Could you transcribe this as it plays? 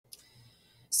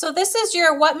So this is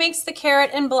your what makes the carrot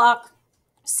and block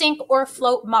sink or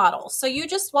float model. So you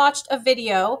just watched a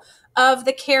video of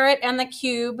the carrot and the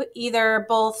cube, either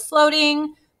both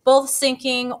floating, both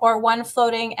sinking, or one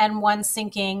floating and one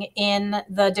sinking in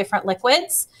the different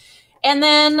liquids. And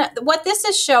then what this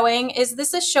is showing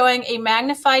a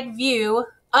magnified view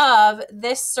of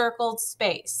this circled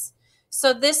space.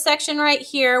 So this section right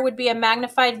here would be a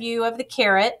magnified view of the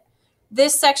carrot.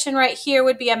 This section right here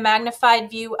would be a magnified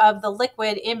view of the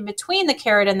liquid in between the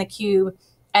carrot and the cube.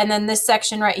 And then this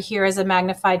section right here is a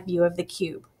magnified view of the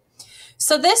cube.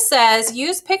 So this says,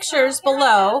 use pictures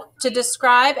below to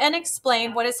describe and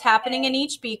explain what is happening in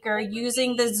each beaker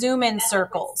using the zoom in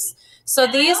circles. So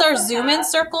these are zoom in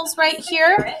circles right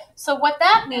here. So what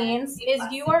that means is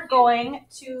you are going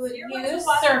to use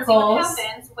circles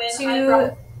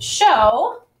to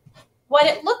show what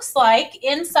it looks like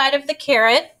inside of the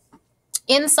carrot,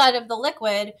 inside of the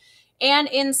liquid, and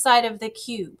inside of the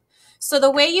cube. So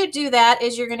the way you do that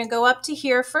is you're going to go up to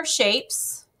here for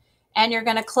shapes, and you're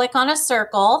going to click on a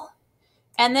circle,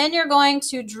 and then you're going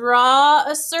to draw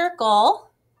a circle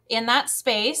in that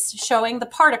space showing the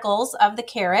particles of the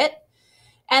carrot.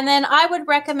 And then I would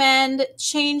recommend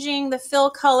changing the fill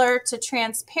color to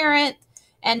transparent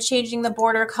and changing the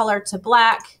border color to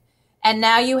black. And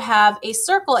now you have a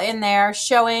circle in there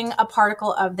showing a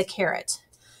particle of the carrot.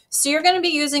 So you're going to be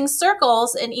using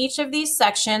circles in each of these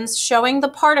sections showing the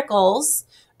particles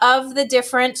of the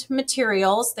different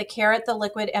materials, the carrot, the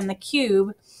liquid, and the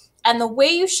cube. And the way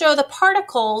you show the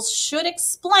particles should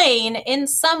explain in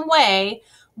some way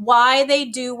why they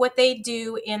do what they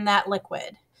do in that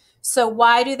liquid. So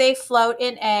why do they float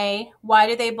in A? Why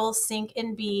do they both sink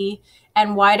in B?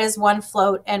 And why does one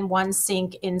float and one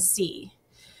sink in C?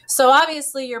 So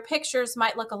obviously your pictures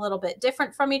might look a little bit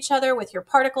different from each other with your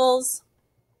particles.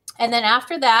 And then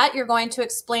after that, you're going to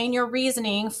explain your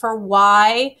reasoning for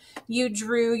why you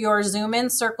drew your zoom in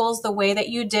circles the way that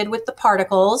you did with the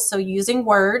particles, so using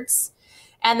words.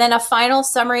 And then a final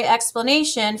summary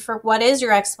explanation for what is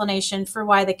your explanation for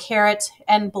why the carrot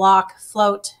and block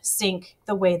float, sink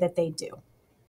the way that they do.